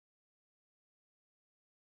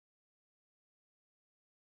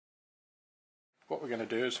What we're going to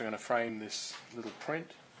do is we're going to frame this little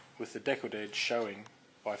print with the deckled edge showing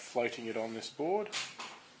by floating it on this board.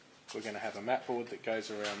 We're going to have a mat board that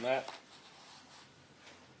goes around that,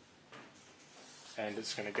 and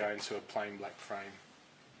it's going to go into a plain black frame.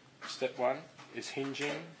 Step one is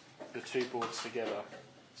hinging the two boards together.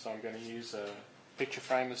 So I'm going to use a picture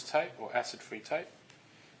framer's tape or acid-free tape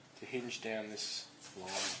to hinge down this line.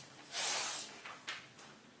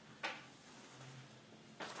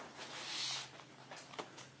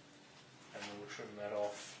 And we'll trim that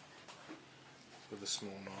off with a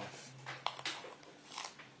small knife.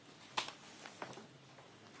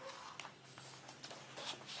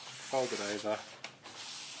 Fold it over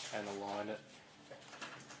and align it.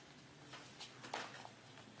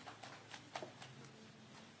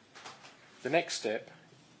 The next step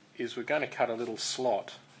is we're going to cut a little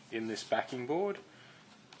slot in this backing board,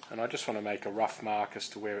 and I just want to make a rough mark as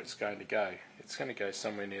to where it's going to go. It's going to go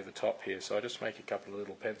somewhere near the top here, so I just make a couple of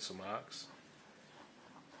little pencil marks.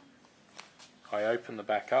 I open the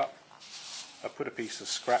back up, I put a piece of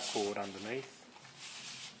scrap board underneath,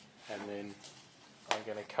 and then I'm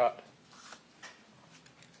going to cut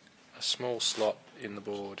a small slot in the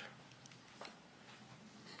board.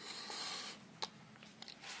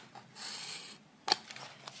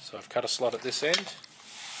 So I've cut a slot at this end,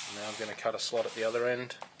 and now I'm going to cut a slot at the other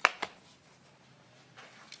end.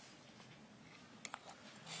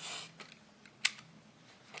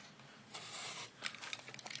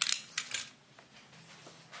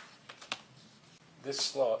 This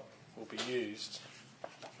slot will be used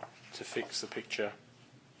to fix the picture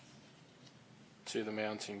to the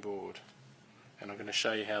mounting board, and I'm going to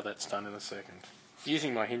show you how that's done in a second.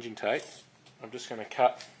 Using my hinging tape, I'm just going to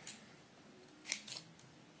cut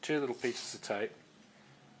two little pieces of tape.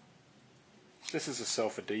 This is a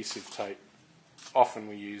self-adhesive tape. Often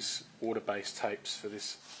we use water-based tapes for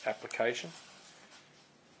this application.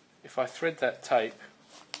 If I thread that tape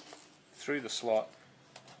through the slot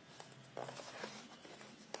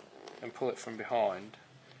and pull it from behind,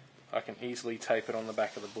 I can easily tape it on the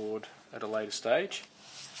back of the board at a later stage.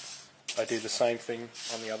 I do the same thing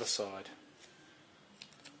on the other side.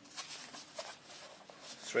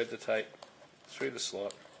 Thread the tape through the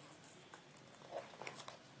slot,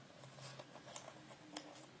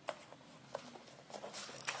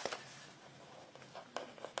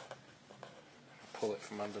 pull it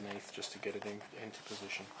from underneath just to get it into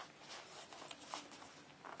position.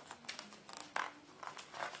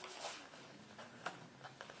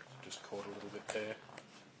 Just caught a little bit there.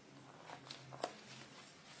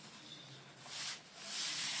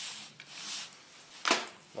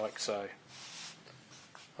 Like so.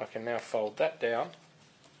 I can now fold that down,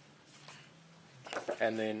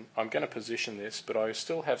 and then I'm going to position this, but I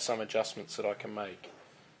still have some adjustments that I can make.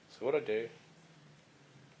 So what I do,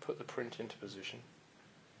 put the print into position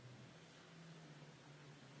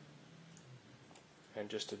and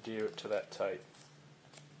just adhere it to that tape.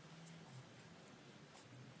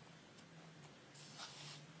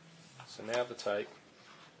 So now the tape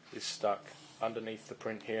is stuck underneath the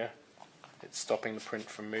print here. It's stopping the print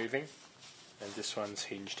from moving, and this one's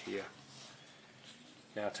hinged here.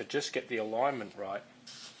 Now to just get the alignment right,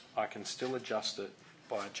 I can still adjust it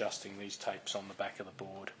by adjusting these tapes on the back of the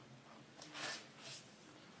board.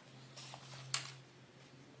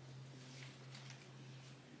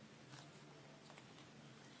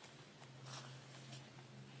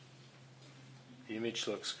 The image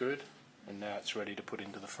looks good, and now it's ready to put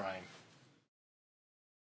into the frame.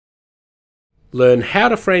 Learn how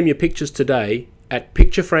to frame your pictures today at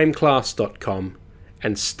pictureframeclass.com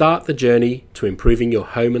and start the journey to improving your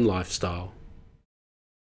home and lifestyle.